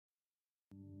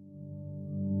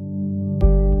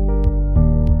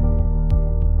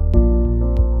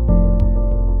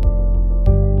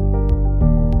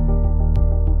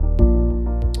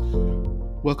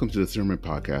Welcome to the Sermon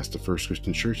Podcast of First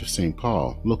Christian Church of St.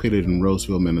 Paul, located in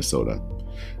Roseville, Minnesota.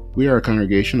 We are a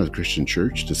congregation of Christian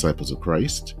Church, Disciples of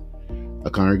Christ, a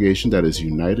congregation that is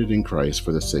united in Christ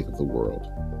for the sake of the world.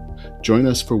 Join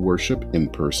us for worship in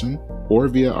person or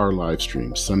via our live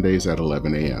stream Sundays at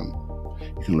 11 a.m.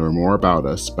 You can learn more about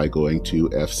us by going to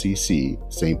fccstpaul.org.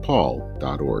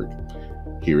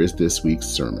 Here is this week's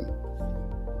sermon.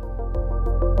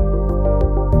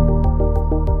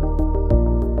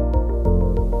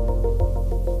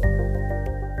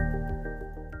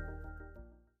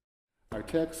 Our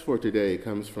text for today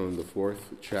comes from the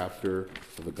 4th chapter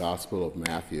of the Gospel of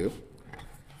Matthew,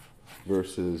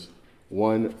 verses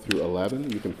 1 through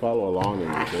 11. You can follow along in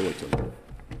your bulletin.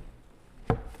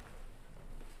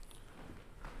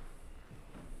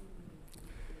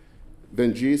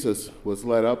 Then Jesus was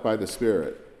led up by the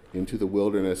Spirit into the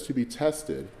wilderness to be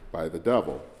tested by the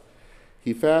devil.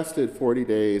 He fasted 40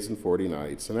 days and 40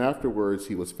 nights, and afterwards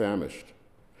he was famished.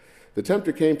 The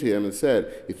tempter came to him and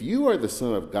said, "If you are the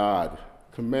Son of God,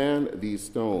 command these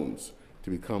stones to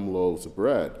become loaves of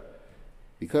bread."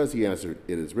 Because he answered,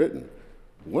 "It is written,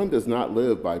 one does not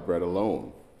live by bread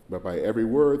alone, but by every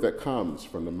word that comes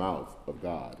from the mouth of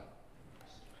God."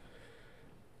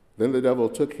 Then the devil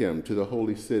took him to the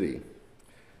holy city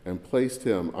and placed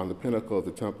him on the pinnacle of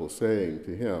the temple, saying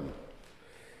to him,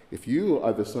 "If you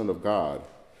are the Son of God,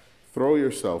 throw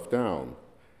yourself down.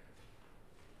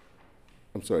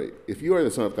 If you are the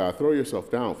Son of God, throw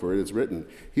yourself down, for it is written,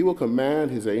 he will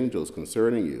command his angels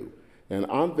concerning you, and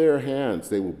on their hands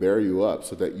they will bear you up,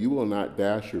 so that you will not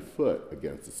dash your foot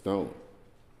against a stone."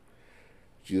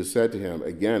 Jesus said to him,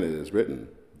 "Again it is written,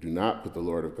 do not put the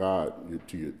Lord of God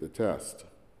to the test."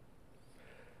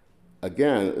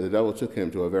 Again, the devil took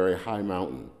him to a very high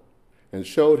mountain and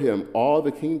showed him all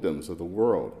the kingdoms of the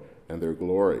world and their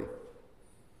glory.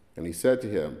 And he said to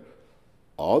him,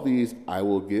 "All these I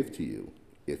will give to you,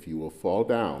 if you will fall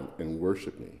down and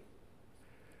worship me."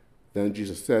 Then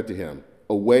Jesus said to him,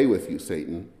 "Away with you,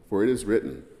 Satan, for it is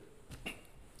written,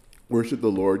 worship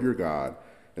the Lord your God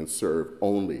and serve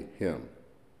only him."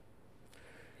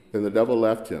 Then the devil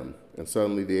left him, and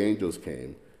suddenly the angels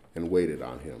came and waited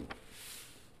on him.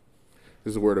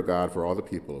 This is the word of God for all the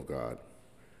people of God.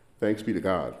 Thanks be to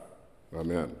God.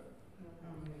 Amen.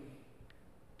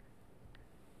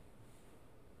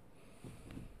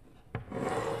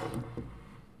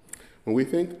 When we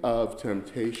think of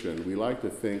temptation, we like to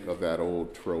think of that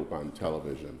old trope on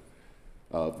television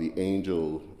of the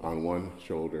angel on one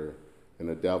shoulder and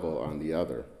the devil on the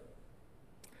other.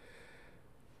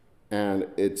 And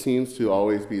it seems to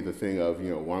always be the thing of,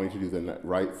 wanting to do the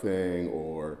right thing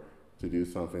or to do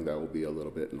something that will be a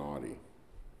little bit naughty.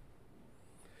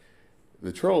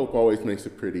 The trope always makes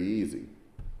it pretty easy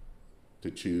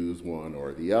to choose one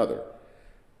or the other.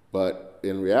 But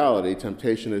in reality,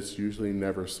 temptation is usually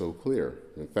never so clear.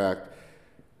 In fact,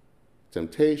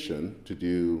 temptation to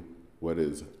do what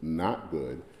is not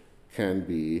good can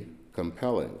be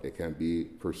compelling. It can be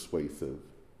persuasive.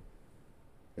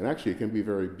 And actually, it can be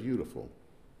very beautiful.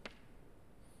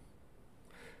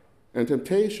 And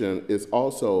temptation is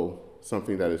also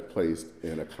something that is placed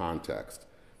in a context.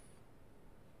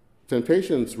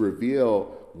 Temptations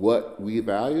reveal what we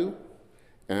value,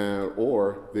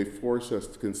 or they force us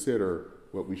to consider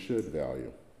what we should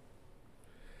value.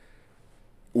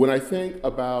 When I think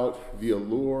about the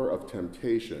allure of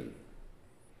temptation,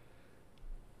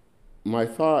 my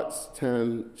thoughts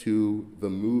tend to the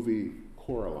movie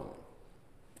Coraline.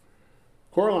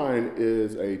 Coraline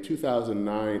is a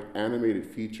 2009 animated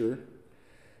feature.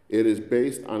 It is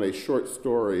based on a short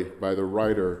story by the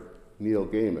writer Neil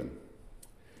Gaiman.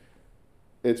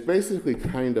 It's basically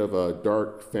kind of a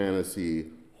dark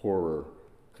fantasy horror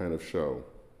kind of show.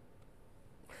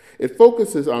 It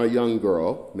focuses on a young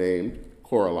girl named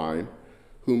Coraline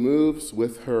who moves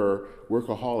with her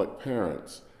workaholic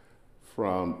parents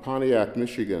from Pontiac,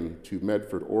 Michigan to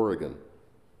Medford, Oregon.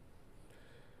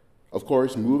 Of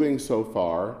course, moving so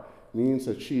far means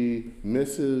that she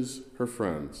misses her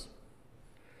friends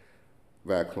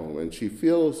back home, and she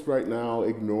feels right now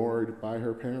ignored by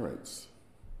her parents.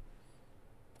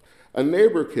 A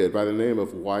neighbor kid by the name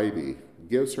of Whitey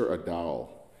gives her a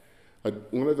doll.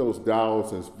 One of those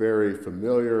dolls that's very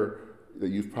familiar that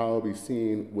you've probably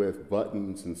seen with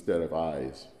buttons instead of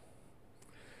eyes.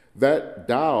 That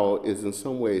doll is in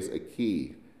some ways a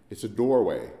key. It's a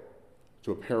doorway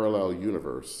to a parallel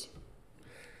universe.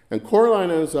 And Coraline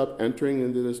ends up entering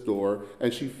into this door,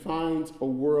 and she finds a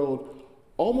world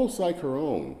almost like her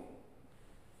own,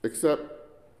 except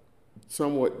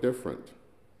somewhat different.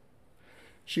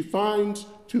 She finds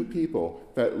two people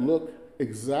that look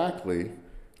exactly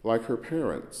like her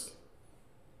parents.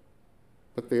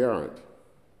 but they aren't.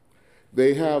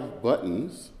 They have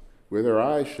buttons where their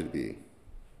eyes should be.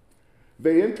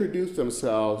 They introduce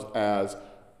themselves as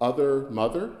other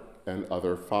mother and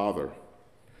other father.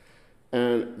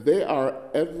 And they are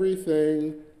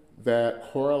everything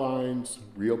that Coraline's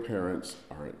real parents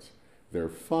aren't. They're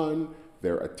fun,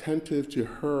 they're attentive to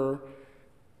her.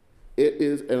 It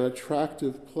is an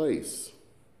attractive place.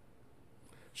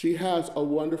 She has a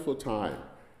wonderful time,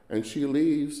 and she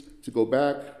leaves to go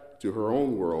back to her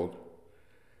own world,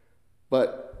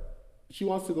 but she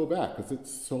wants to go back because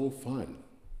it's so fun.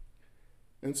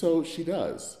 And so she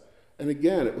does. And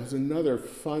again, it was another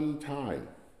fun time.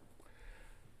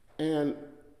 And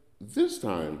this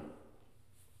time,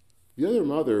 the other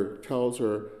mother tells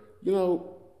her,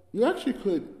 you actually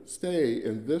could stay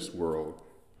in this world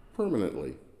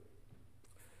permanently.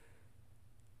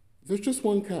 There's just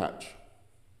one catch.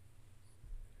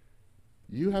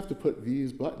 You have to put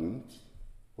these buttons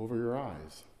over your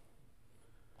eyes.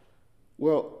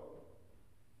 Well,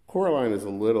 Coraline is a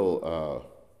little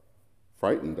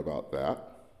frightened about that.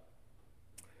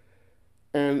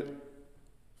 And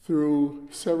through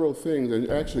several things, and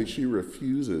actually she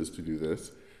refuses to do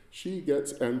this, she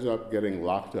ends up getting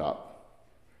locked up.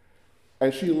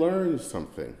 And she learns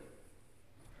something.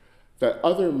 That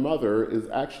other mother is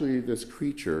actually this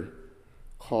creature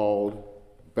called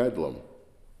Bedlam.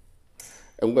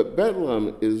 And what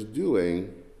Bedlam is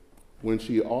doing when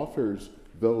she offers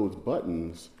those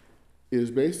buttons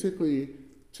is basically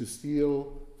to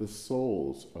steal the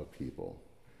souls of people,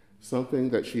 something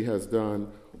that she has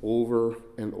done over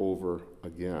and over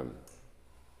again.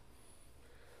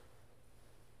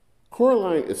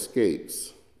 Coraline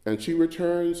escapes, and she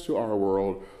returns to our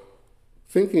world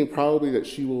thinking probably that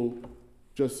she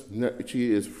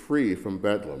is free from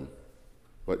Bedlam,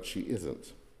 but she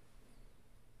isn't.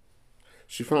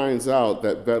 She finds out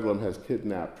that Bedlam has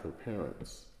kidnapped her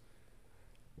parents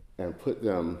and put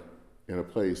them in a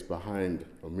place behind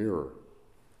a mirror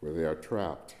where they are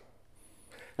trapped.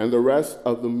 And the rest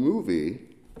of the movie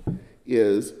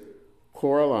is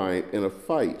Coraline in a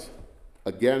fight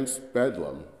against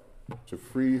Bedlam to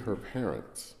free her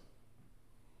parents.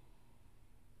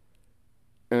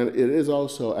 And it is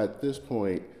also at this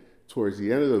point, towards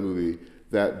the end of the movie,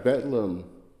 that Bedlam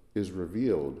is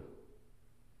revealed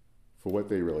for what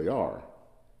they really are,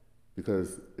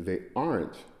 because they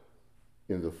aren't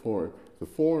in the form. The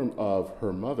form of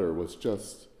her mother was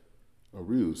just a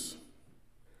ruse.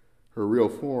 Her real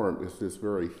form is this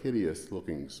very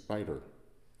hideous-looking spider.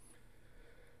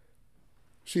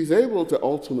 Coraline is able to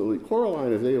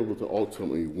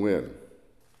ultimately win.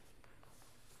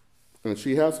 And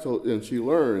she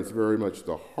learns very much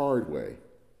the hard way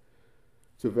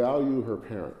to value her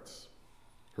parents,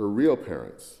 her real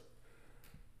parents,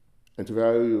 and to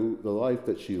value the life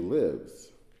that she lives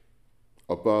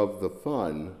above the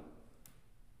fun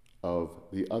of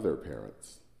the other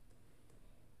parents.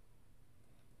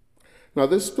 Now,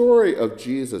 this story of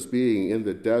Jesus being in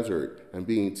the desert and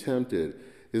being tempted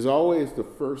is always the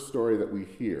first story that we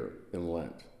hear in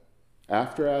Lent.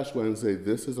 After Ash Wednesday,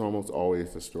 this is almost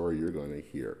always the story you're going to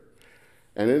hear.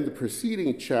 And in the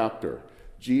preceding chapter,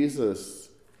 Jesus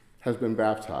has been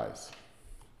baptized.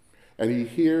 And he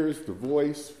hears the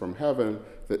voice from heaven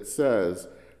that says,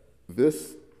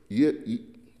 this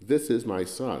is my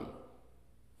son.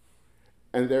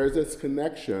 And there's this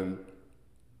connection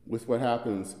with what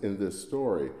happens in this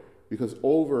story, because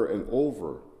over and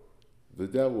over, the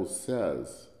devil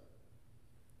says,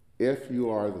 if you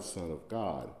are the Son of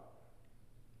God.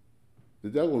 The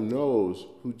devil knows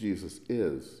who Jesus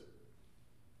is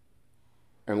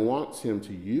and wants him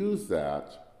to use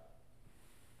that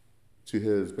to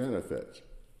his benefit.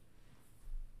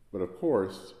 But of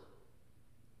course,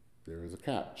 there is a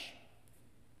catch.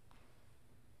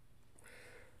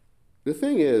 The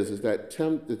thing is that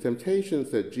the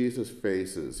temptations that Jesus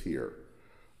faces here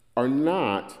are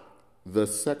not the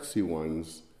sexy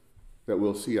ones that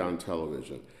we'll see on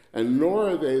television. And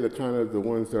nor are they the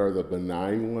ones that are the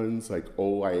benign ones, like,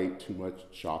 oh, I ate too much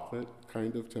chocolate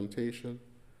kind of temptation.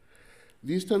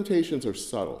 These temptations are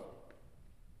subtle,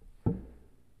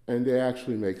 and they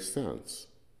actually make sense.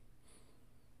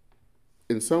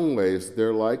 In some ways,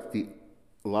 they're like the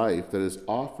life that is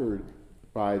offered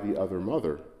by the other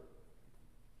mother,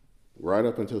 right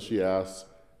up until she asks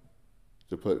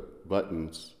to put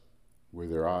buttons where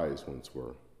their eyes once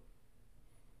were.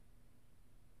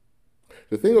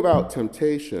 The thing about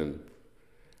temptation,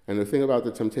 and the thing about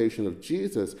the temptation of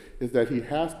Jesus, is that he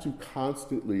has to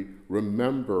constantly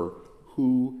remember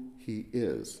who he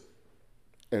is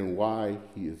and why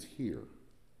he is here.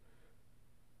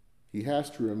 He has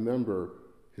to remember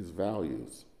his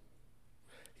values.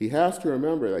 He has to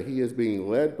remember that he is being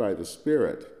led by the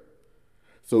Spirit.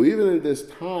 So even in this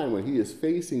time when he is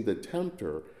facing the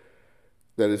tempter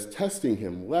that is testing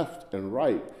him left and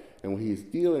right, and when he's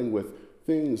dealing with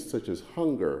things such as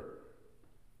hunger,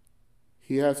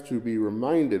 he has to be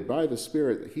reminded by the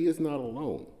Spirit that he is not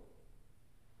alone.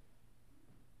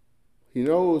 He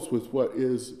knows with what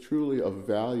is truly of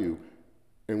value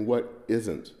and what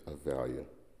isn't of value.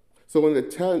 So when the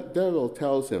devil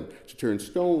tells him to turn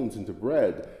stones into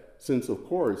bread, since of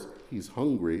course he's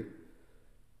hungry,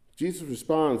 Jesus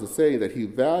responds to saying that he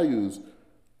values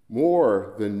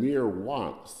more than mere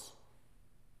wants.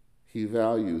 He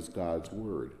values God's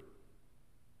word.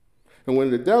 And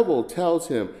when the devil tells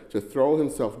him to throw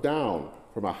himself down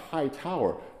from a high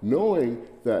tower, knowing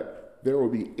that there will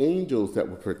be angels that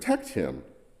will protect him,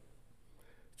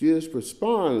 Jesus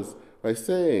responds by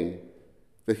saying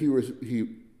that he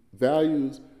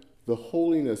values the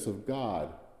holiness of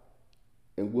God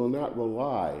and will not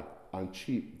rely on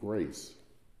cheap grace.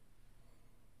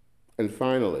 And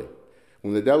finally,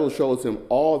 when the devil shows him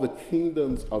all the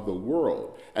kingdoms of the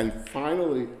world and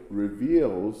finally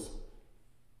reveals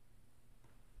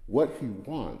what he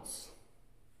wants,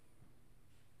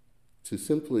 to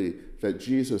simply that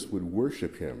Jesus would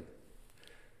worship him,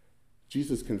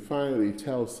 Jesus can finally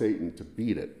tell Satan to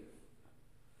beat it.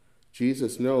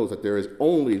 Jesus knows that there is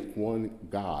only one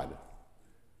God,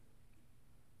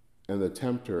 and the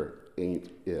tempter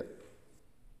ain't it.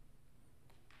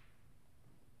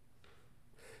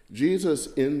 Jesus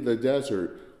in the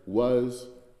desert was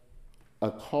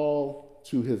a call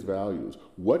to his values.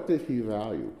 What did he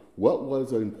value? What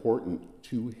was important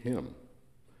to him?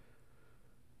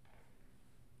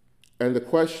 And the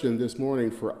question this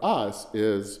morning for us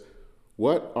is,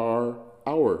 what are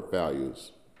our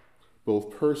values,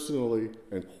 both personally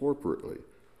and corporately?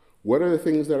 What are the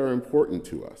things that are important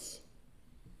to us?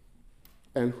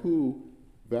 And who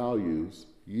values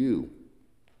you?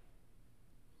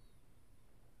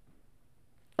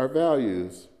 Our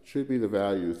values should be the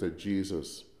values that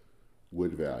Jesus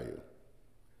would value.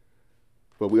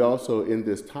 But we also, in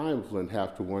this time of Lent,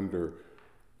 have to wonder,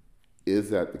 is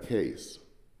that the case?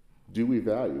 Do we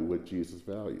value what Jesus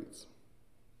values?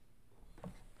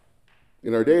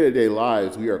 In our day-to-day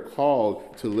lives, we are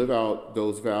called to live out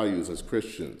those values as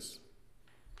Christians,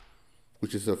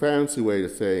 which is a fancy way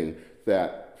of saying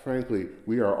that, frankly,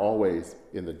 we are always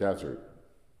in the desert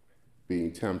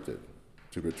being tempted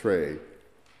to betray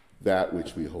that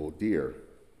which we hold dear.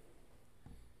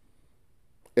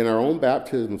 In our own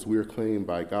baptisms, we are claimed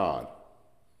by God.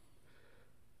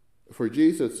 For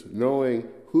Jesus, knowing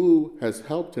who has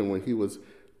helped him when he was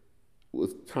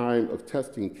time of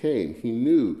testing came, he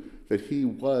knew that he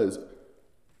was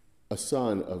a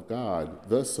son of God,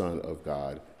 the Son of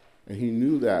God, and he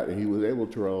knew that, and he was able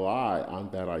to rely on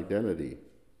that identity.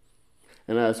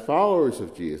 And as followers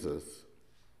of Jesus,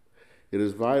 it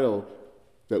is vital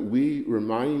that we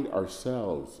remind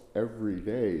ourselves every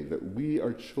day that we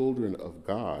are children of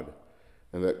God,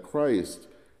 and that Christ,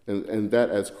 and that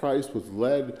as Christ was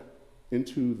led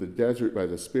into the desert by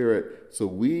the Spirit, so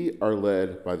we are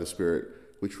led by the Spirit,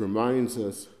 which reminds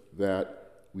us that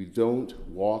we don't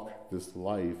walk this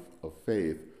life of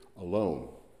faith alone.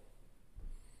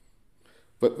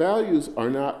 But values are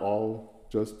not all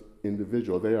just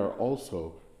individual, they are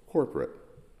also corporate.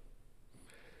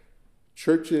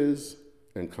 Churches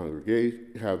and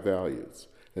congregations have values,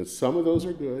 and some of those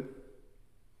are good,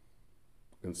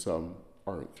 and some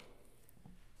aren't.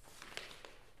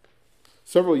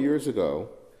 Several years ago,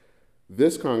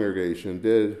 this congregation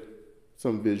did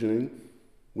some visioning,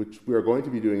 which we are going to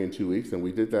be doing in 2 weeks, and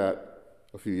we did that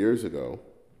a few years ago.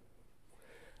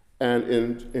 And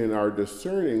in our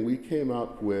discerning, we came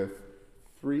up with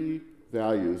 3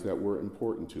 values that were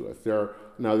important to us. There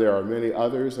are many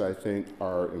others I think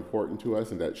are important to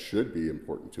us and that should be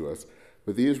important to us,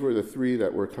 but these were the 3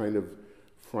 that were kind of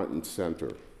front and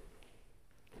center: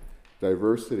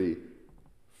 diversity,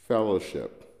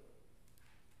 fellowship,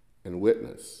 and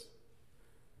witness.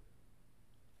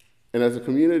 And as a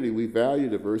community, we value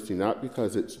diversity not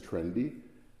because it's trendy,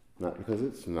 not because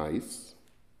it's nice.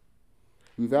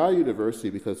 We value diversity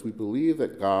because we believe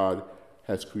that God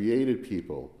has created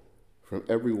people from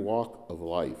every walk of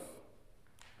life.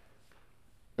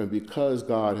 And because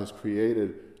God has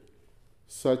created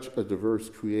such a diverse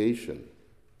creation,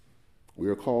 we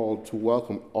are called to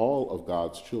welcome all of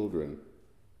God's children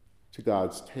to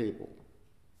God's table,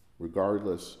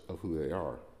 regardless of who they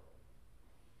are.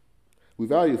 We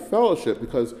value fellowship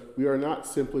because we are not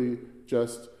simply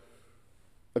just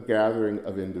a gathering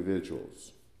of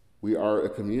individuals. We are a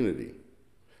community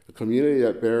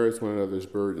that bears one another's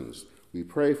burdens, We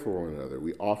pray for one another.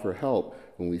 We offer help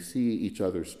when we see each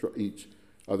other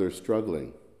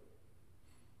struggling.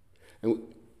 And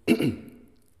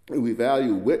we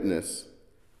value witness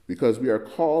because we are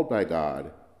called by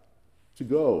God to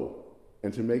go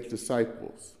and to make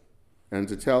disciples and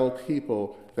to tell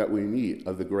people that we meet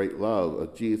of the great love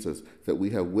of Jesus that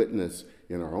we have witnessed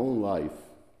in our own life.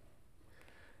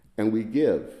 And we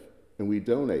give and we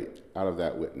donate out of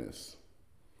that witness.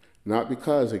 Not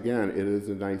because, again, it is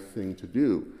a nice thing to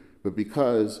do, but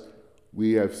because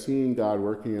we have seen God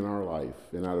working in our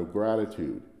life, and out of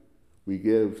gratitude, we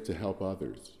give to help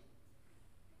others.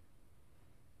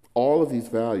 All of these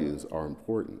values are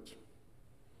important.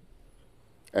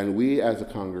 And we as a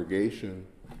congregation,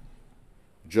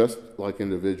 just like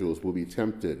individuals, will be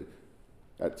tempted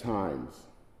at times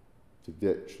to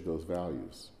ditch those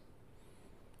values.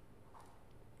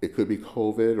 It could be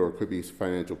COVID, or it could be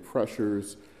financial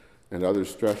pressures and other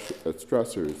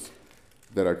stressors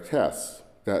that are tests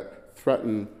that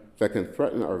can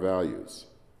threaten our values.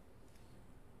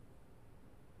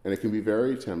 And it can be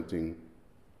very tempting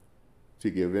to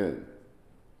give in.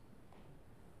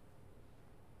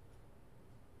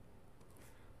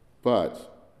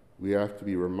 But we have to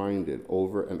be reminded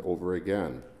over and over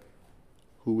again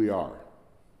who we are.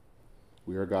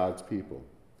 We are God's people.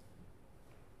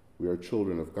 We are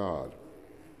children of God.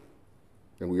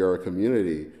 And we are a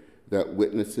community that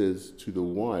witnesses to the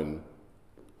one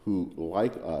who,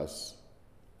 like us,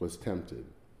 was tempted.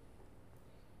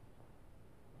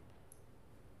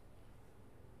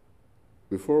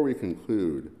 Before we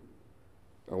conclude,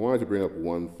 I wanted to bring up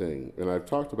one thing, and I've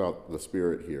talked about the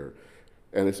Spirit here,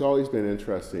 and it's always been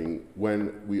interesting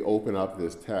when we open up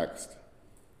this text.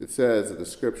 It says that the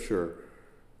Scripture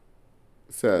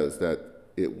says that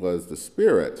it was the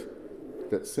Spirit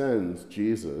that sends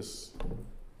Jesus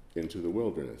into the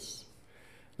wilderness.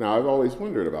 Now, I've always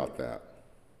wondered about that.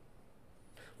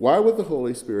 Why would the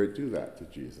Holy Spirit do that to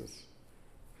Jesus?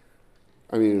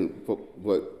 I mean,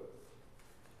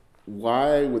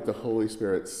 why would the Holy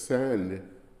Spirit send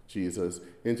Jesus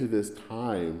into this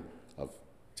time of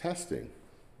testing?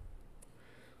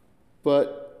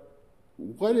 But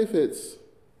what if it's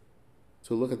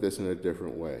to look at this in a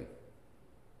different way?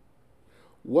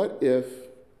 What if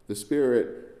the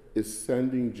Spirit is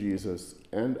sending Jesus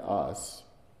and us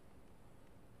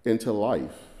into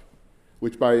life,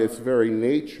 which by its very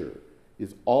nature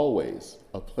is always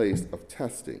a place of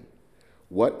testing?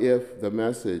 What if the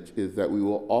message is that we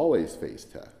will always face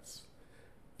tests,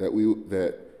 that we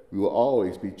will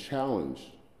always be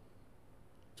challenged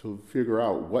to figure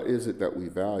out what is it that we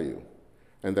value,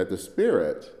 and that the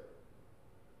Spirit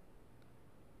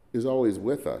is always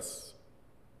with us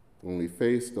when we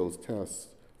face those tests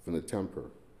from the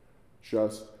temper,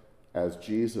 just as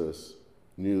Jesus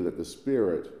knew that the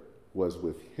Spirit was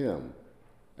with him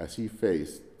as he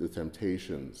faced the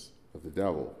temptations of the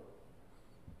devil.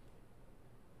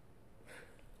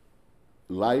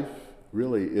 Life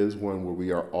really is one where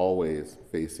we are always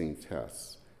facing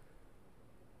tests.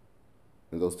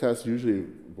 And those tests usually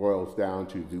boils down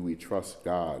to, do we trust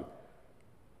God?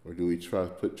 Or do we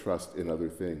put trust in other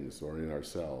things or in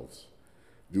ourselves?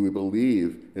 Do we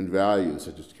believe in values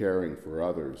such as caring for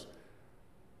others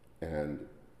and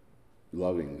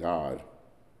loving God?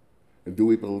 And do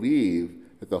we believe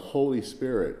that the Holy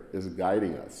Spirit is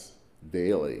guiding us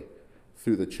daily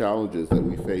through the challenges that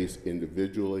we face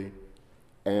individually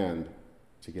and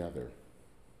together?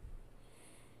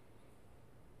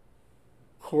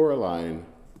 Coraline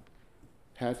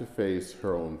had to face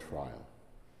her own trial.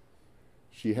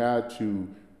 She had to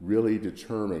really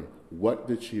determine, what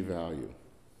did she value?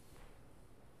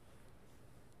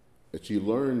 That she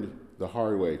learned the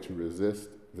hard way to resist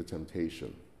the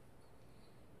temptation.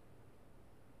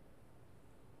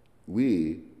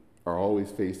 We are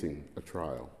always facing a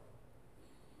trial.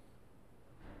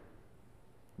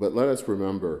 But let us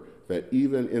remember that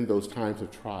even in those times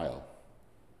of trial,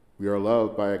 we are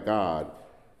loved by a God,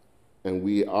 and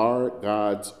we are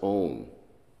God's own,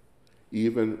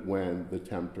 even when the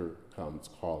tempter comes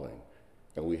calling.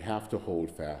 And we have to hold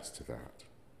fast to that.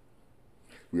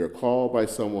 We are called by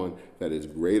someone that is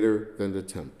greater than the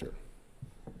tempter.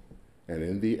 And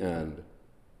in the end,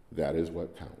 that is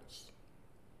what counts.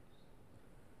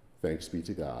 Thanks be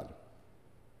to God.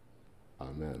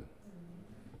 Amen.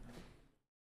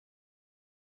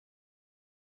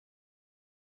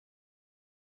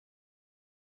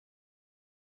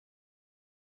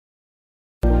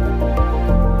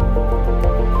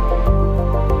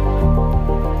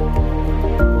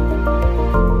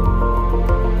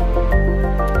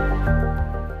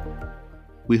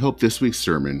 We hope this week's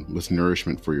sermon was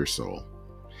nourishment for your soul.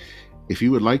 If you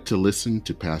would like to listen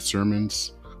to past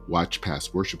sermons, watch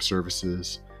past worship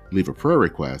services, leave a prayer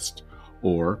request,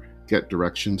 or get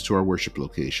directions to our worship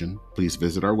location, please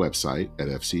visit our website at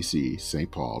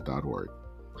fccstpaul.org.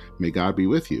 May God be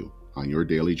with you on your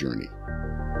daily journey.